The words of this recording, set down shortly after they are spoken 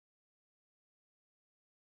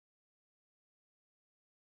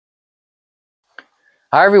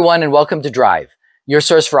Hi everyone and welcome to Drive, your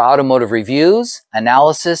source for automotive reviews,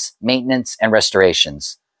 analysis, maintenance, and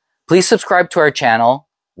restorations. Please subscribe to our channel,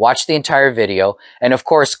 watch the entire video, and of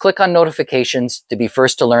course click on notifications to be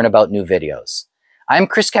first to learn about new videos. I'm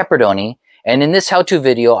Chris Capredoni, and in this how-to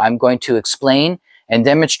video I'm going to explain and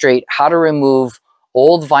demonstrate how to remove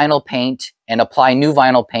old vinyl paint and apply new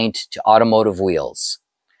vinyl paint to automotive wheels.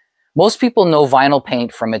 Most people know vinyl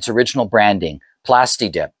paint from its original branding, PLASTI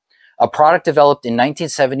DIP, a product developed in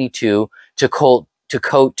 1972 to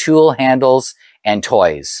coat tool handles and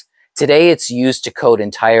toys. Today, it's used to coat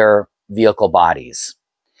entire vehicle bodies.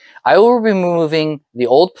 I will be removing the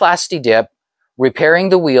old PLASTI DIP, repairing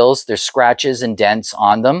the wheels, there's scratches and dents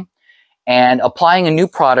on them, and applying a new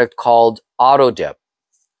product called Autodip.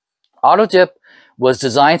 Autodip was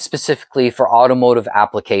designed specifically for automotive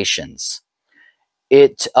applications.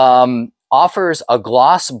 It offers a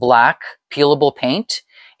gloss black peelable paint,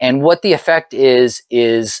 and what the effect is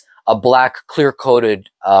a black clear-coated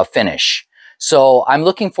finish. So I'm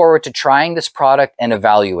looking forward to trying this product and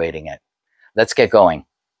evaluating it. Let's get going.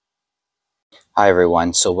 Hi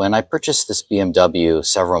everyone. So when I purchased this BMW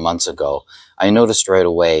several months ago, I noticed right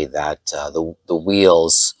away that the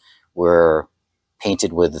wheels were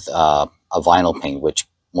painted with a vinyl paint, which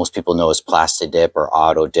most people know as PLASTI DIP or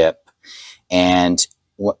Autodip. And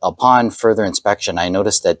upon further inspection, I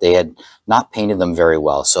noticed that they had not painted them very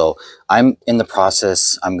well. So I'm in the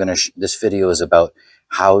process. This video is about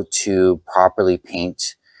how to properly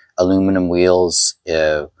paint aluminum wheels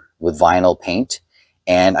with vinyl paint.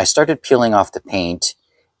 And I started peeling off the paint,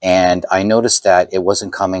 and I noticed that it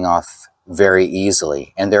wasn't coming off very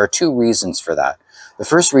easily. And there are two reasons for that. The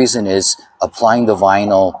first reason is applying the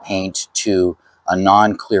vinyl paint to a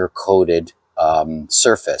non-clear coated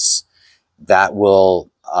surface. That will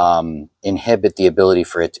inhibit the ability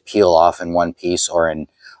for it to peel off in one piece or in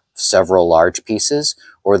several large pieces.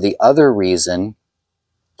 Or the other reason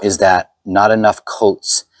is that not enough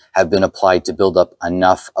coats have been applied to build up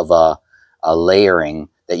enough of a layering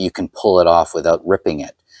that you can pull it off without ripping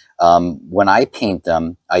it. When I paint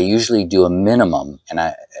them, I usually do a minimum, and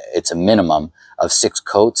it's a minimum of 6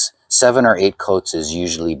 coats. 7 or 8 coats is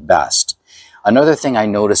usually best. Another thing I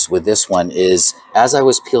noticed with this one is, as I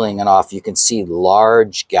was peeling it off, you can see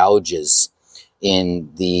large gouges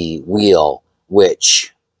in the wheel,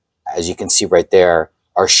 which, as you can see right there,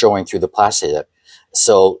 are showing through the PLASTI DIP.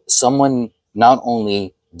 So someone not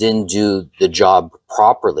only didn't do the job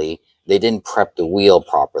properly, they didn't prep the wheel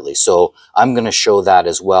properly. So I'm going to show that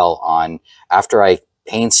as well after I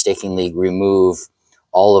painstakingly remove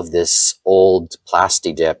all of this old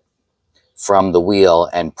PLASTI DIP from the wheel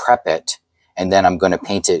and prep it. And then I'm going to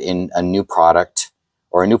paint it in a new product,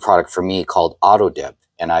 or a new product for me called Autodip.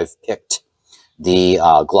 And I've picked the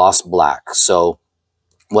gloss black. So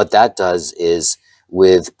what that does is,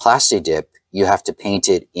 with PLASTI DIP, you have to paint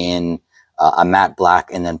it in a matte black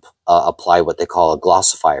and then apply what they call a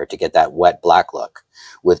glossifier to get that wet black look.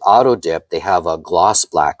 With Autodip, they have a gloss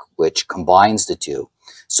black, which combines the two.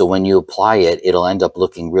 So when you apply it, it'll end up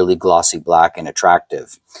looking really glossy black and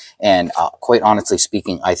attractive. And quite honestly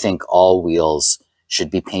speaking, I think all wheels should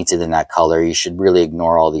be painted in that color. You should really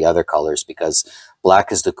ignore all the other colors because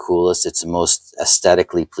black is the coolest. It's the most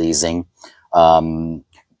aesthetically pleasing.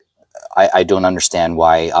 I don't understand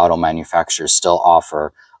why auto manufacturers still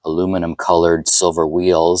offer aluminum colored silver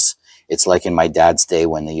wheels. It's like in my dad's day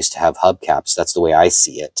when they used to have hubcaps. That's the way I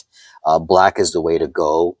see it. Black is the way to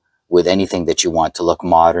go with anything that you want to look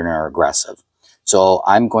modern or aggressive. So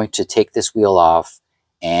I'm going to take this wheel off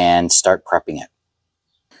and start prepping it.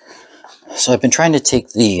 So I've been trying to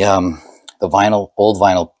take the old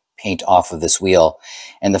vinyl paint off of this wheel,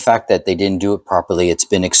 and the fact that they didn't do it properly, it's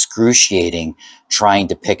been excruciating trying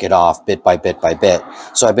to pick it off bit by bit by bit.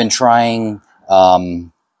 So I've been trying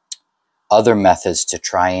other methods to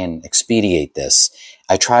try and expedite this.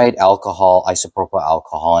 I tried alcohol, isopropyl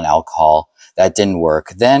alcohol, and alcohol. That didn't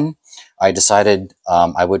work. Then I decided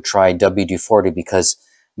I would try WD-40 because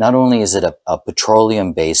not only is it a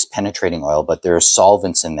petroleum-based penetrating oil, but there are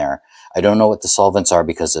solvents in there. I don't know what the solvents are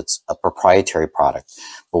because it's a proprietary product.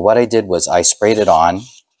 But what I did was I sprayed it on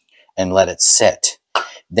and let it sit.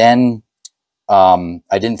 Then I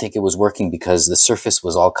didn't think it was working because the surface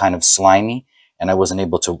was all kind of slimy and I wasn't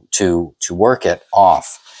able to work it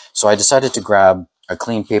off. So I decided to grab a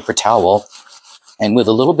clean paper towel, and with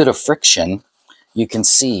a little bit of friction, you can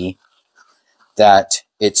see that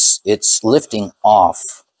it's lifting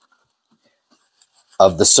off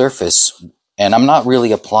of the surface, and I'm not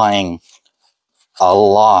really applying a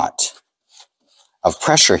lot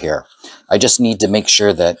pressure here. I just need to make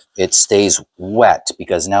sure that it stays wet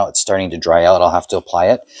because now it's starting to dry out. I'll have to apply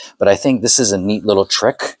it. But I think this is a neat little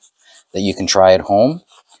trick that you can try at home.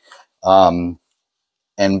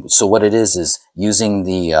 And so what it is using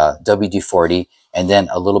the WD-40 and then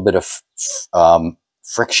a little bit of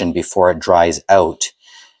friction before it dries out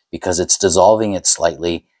because it's dissolving it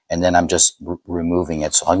slightly, and then I'm just removing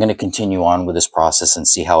it. So I'm going to continue on with this process and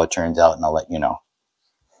see how it turns out, and I'll let you know.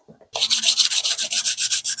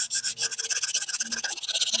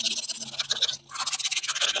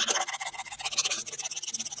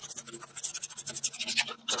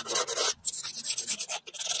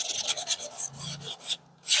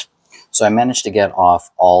 So I managed to get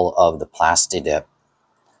off all of the PLASTI DIP,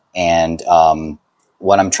 and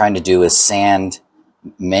what I'm trying to do is sand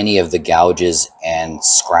many of the gouges and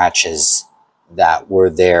scratches that were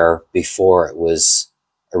there before it was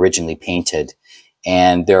originally painted.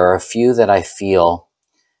 And there are a few that I feel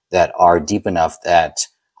that are deep enough that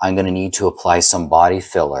I'm going to need to apply some body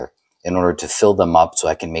filler in order to fill them up so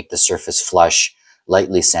I can make the surface flush,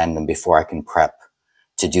 lightly sand them before I can prep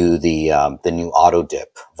to do the new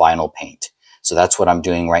Autodip vinyl paint. So that's what I'm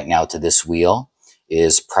doing right now to this wheel,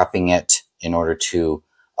 is prepping it in order to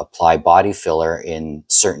apply body filler in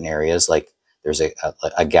certain areas. Like there's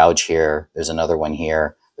a gouge here, there's another one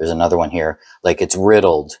here, there's another one here. Like it's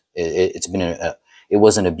riddled. It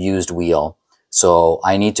was an abused wheel. So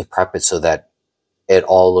I need to prep it so that it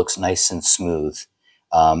all looks nice and smooth.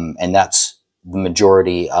 And that's the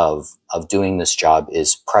majority of doing this job,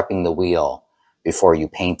 is prepping the wheel before you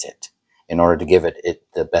paint it in order to give it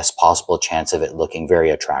the best possible chance of it looking very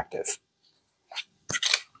attractive.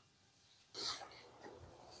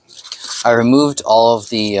 I removed all of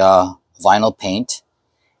the vinyl paint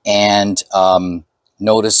and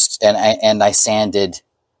noticed, and I sanded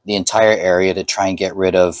the entire area to try and get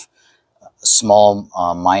rid of small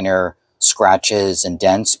minor scratches and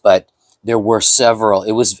dents, but there were several.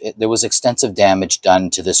 There was extensive damage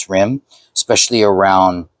done to this rim, especially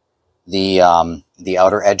around the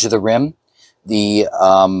outer edge of the rim. The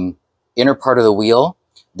inner part of the wheel,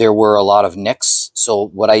 there were a lot of nicks. So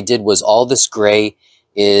what I did was, all this gray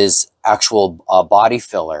is actual body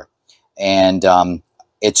filler, and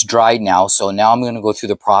it's dried now. So now I'm going to go through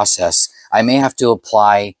the process. I may have to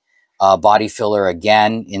apply body filler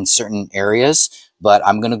again in certain areas, but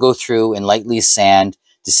I'm going to go through and lightly sand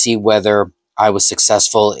to see whether I was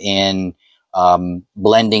successful in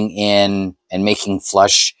blending in and making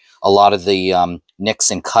flush a lot of the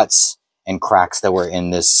nicks and cuts and cracks that were in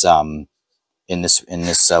this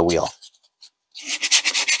wheel.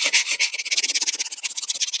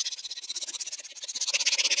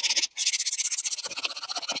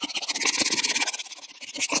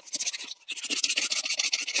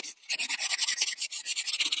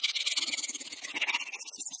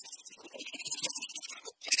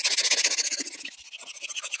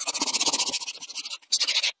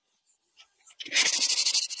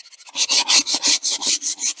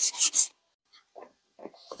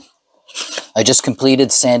 I just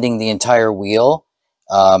completed sanding the entire wheel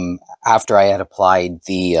after I had applied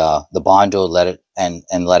the Bondo, let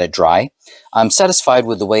it dry. I'm satisfied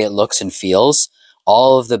with the way it looks and feels.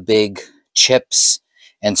 All of the big chips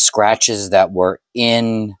and scratches that were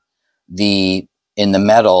in the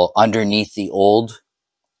metal underneath the old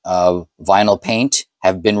vinyl paint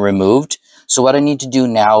have been removed. So what I need to do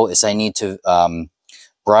now is I need to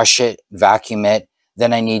brush it, vacuum it,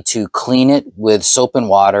 then I need to clean it with soap and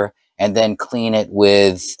water, and then clean it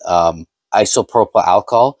with isopropyl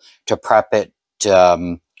alcohol to prep it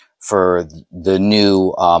for the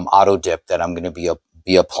new Autodip that I'm going to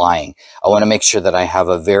be applying. I want to make sure that I have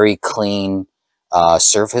a very clean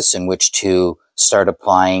surface in which to start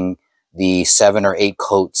applying the 7 or 8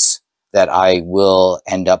 coats that I will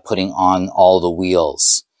end up putting on all the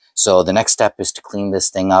wheels. So the next step is to clean this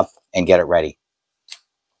thing up and get it ready.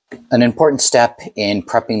 An important step in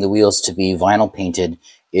prepping the wheels to be vinyl painted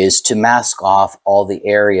is to mask off all the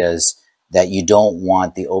areas that you don't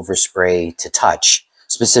want the overspray to touch,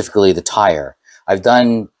 specifically the tire. I've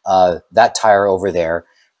done that tire over there,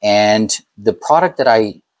 and the product that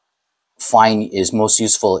I find is most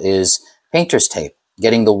useful is painter's tape,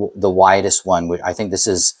 getting the widest one, which I think this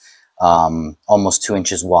is almost 2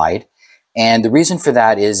 inches wide. And the reason for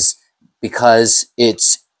that is because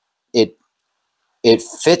it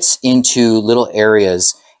fits into little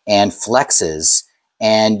areas and flexes,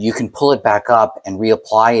 and you can pull it back up and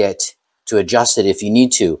reapply it to adjust it if you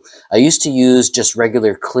need to. I used to use just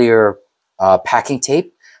regular clear packing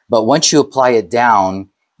tape, but once you apply it down,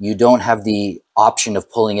 you don't have the option of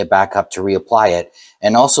pulling it back up to reapply it.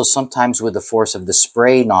 And also sometimes with the force of the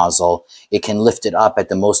spray nozzle, it can lift it up at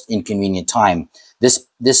the most inconvenient time. This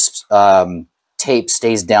tape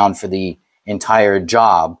stays down for the entire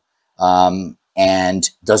job and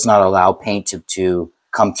does not allow paint to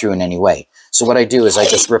come through in any way. So what I do is I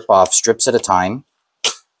just rip off strips at a time,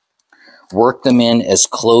 work them in as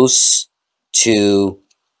close to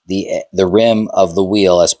the rim of the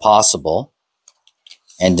wheel as possible,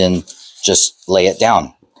 and then just lay it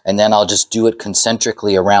down. And then I'll just do it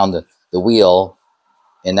concentrically around the wheel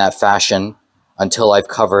in that fashion until I've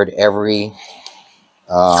covered every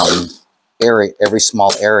every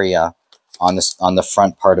small area on the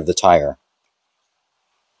front part of the tire.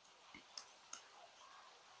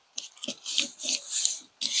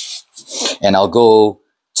 And I'll go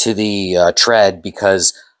to the tread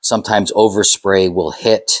because sometimes overspray will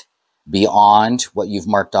hit beyond what you've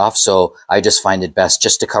marked off. So I just find it best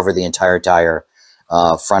just to cover the entire tire,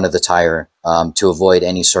 front of the tire, to avoid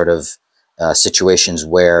any sort of situations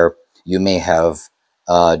where you may have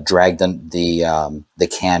dragged the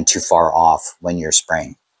can too far off when you're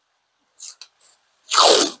spraying.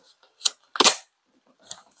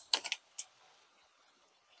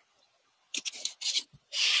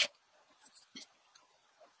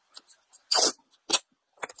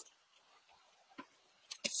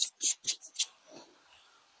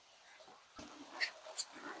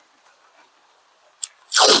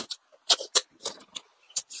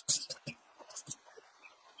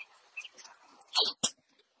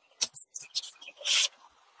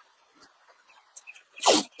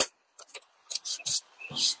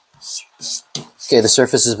 Okay, the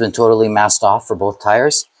surface has been totally masked off for both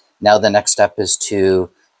tires. Now the next step is to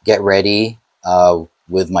get ready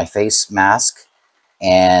with my face mask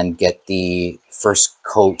and get the first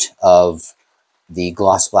coat of the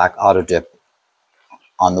gloss black Autodip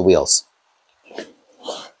on the wheels.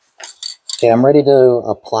 Okay, I'm ready to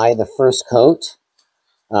apply the first coat.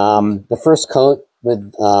 The first coat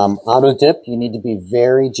with Autodip, you need to be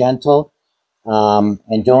very gentle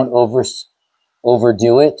and don't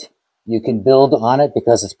overdo it. You can build on it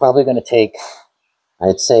because it's probably going to take,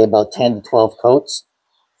 I'd say, about 10 to 12 coats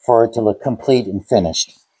for it to look complete and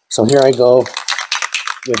finished. So here I go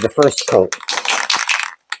with the first coat.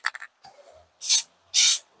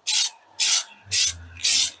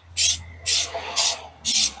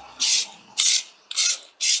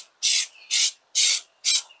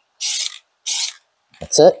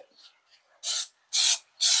 That's it.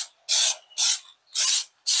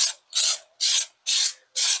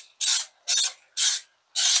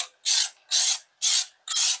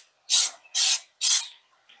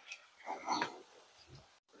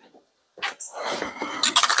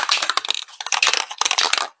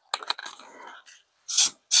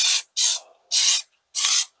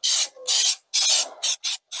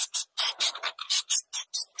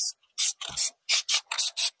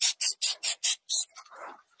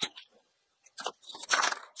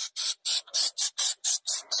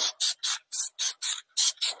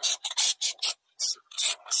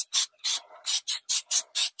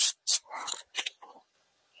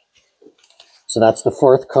 So that's the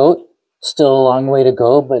fourth coat. Still a long way to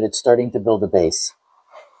go, but it's starting to build a base.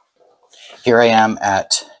 Here I am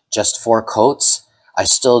at just 4 coats. I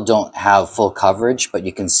still don't have full coverage, but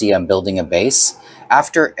you can see I'm building a base.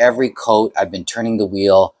 After every coat, I've been turning the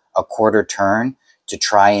wheel a quarter turn to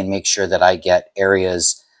try and make sure that I get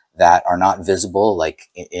areas that are not visible, like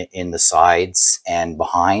in the sides and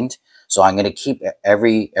behind. So I'm going to keep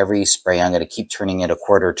every spray, I'm going to keep turning it a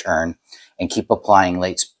quarter turn and keep applying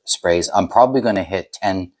late sprays. I'm probably going to hit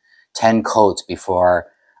 10 coats before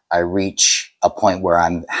I reach a point where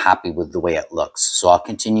I'm happy with the way it looks. So I'll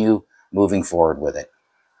continue moving forward with it.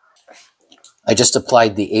 I just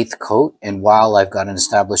applied the 8th coat, and while I've got an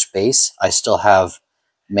established base, I still have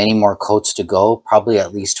many more coats to go, probably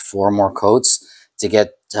at least 4 more coats to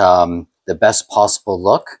get the best possible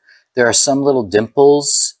look. There are some little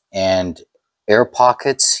dimples and air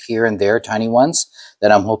pockets here and there, tiny ones,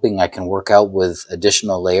 that I'm hoping I can work out with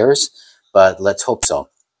additional layers, but let's hope so.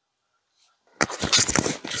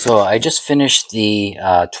 So I just finished the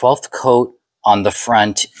 12th coat on the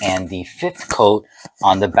front and the 5th coat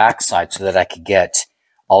on the back side so that I could get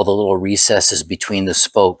all the little recesses between the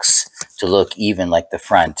spokes to look even like the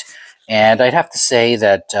front. And I'd have to say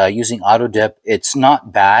that using Autodip, it's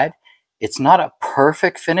not bad. It's not a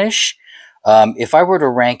perfect finish. If I were to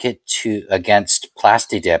rank it against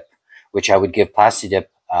PLASTI DIP, which I would give PLASTI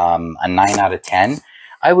DIP a 9 out of 10,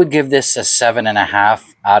 I would give this a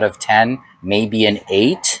 7.5 out of 10, maybe an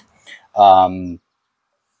 8.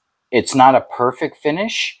 It's not a perfect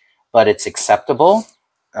finish, but it's acceptable.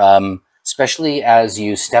 Especially as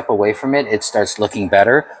you step away from it, it starts looking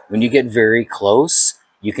better. When you get very close,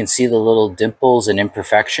 you can see the little dimples and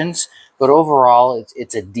imperfections, but overall,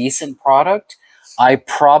 it's a decent product. I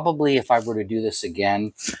probably, if I were to do this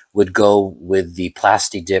again, would go with the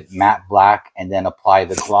PLASTI DIP matte black and then apply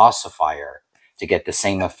the glossifier to get the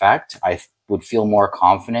same effect. I would feel more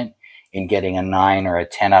confident in getting a 9 or a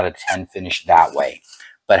 10 out of 10 finish that way.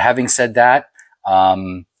 But having said that,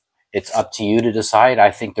 it's up to you to decide.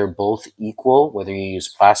 I think they're both equal, whether you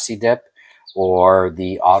use PLASTI DIP or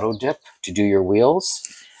the Autodip to do your wheels.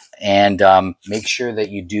 And make sure that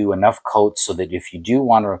you do enough coats so that if you do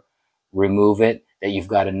want to remove it, that you've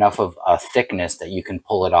got enough of a thickness that you can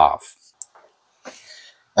pull it off.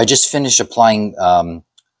 I just finished applying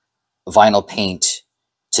vinyl paint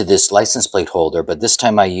to this license plate holder, but this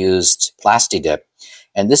time I used PLASTI DIP.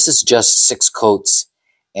 And this is just 6 coats,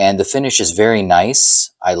 and the finish is very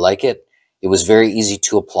nice. I like it. It was very easy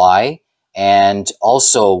to apply. And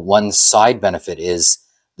also, one side benefit is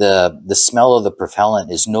the smell of the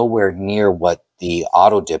propellant is nowhere near what the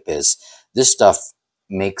Autodip is. This stuff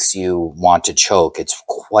makes you want to choke. It's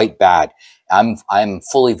quite bad. I'm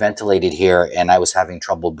fully ventilated here, and I was having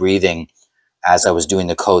trouble breathing as I was doing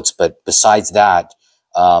the coats. But besides that,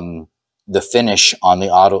 the finish on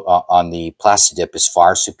the PLASTI DIP is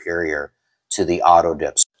far superior to the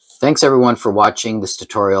Autodips. Thanks everyone for watching this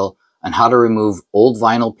tutorial on how to remove old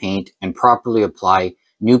vinyl paint and properly apply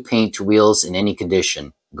new paint to wheels in any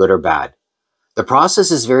condition, good or bad. The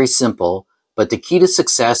process is very simple, but the key to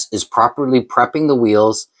success is properly prepping the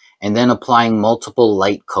wheels and then applying multiple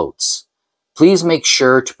light coats. Please make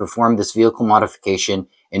sure to perform this vehicle modification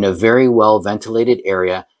in a very well ventilated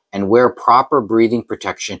area and wear proper breathing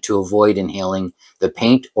protection to avoid inhaling the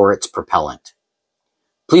paint or its propellant.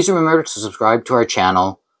 Please remember to subscribe to our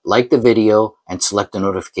channel, like the video, and select the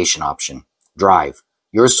notification option. Drive,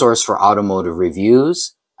 your source for automotive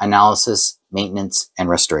reviews, analysis, maintenance, and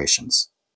restorations.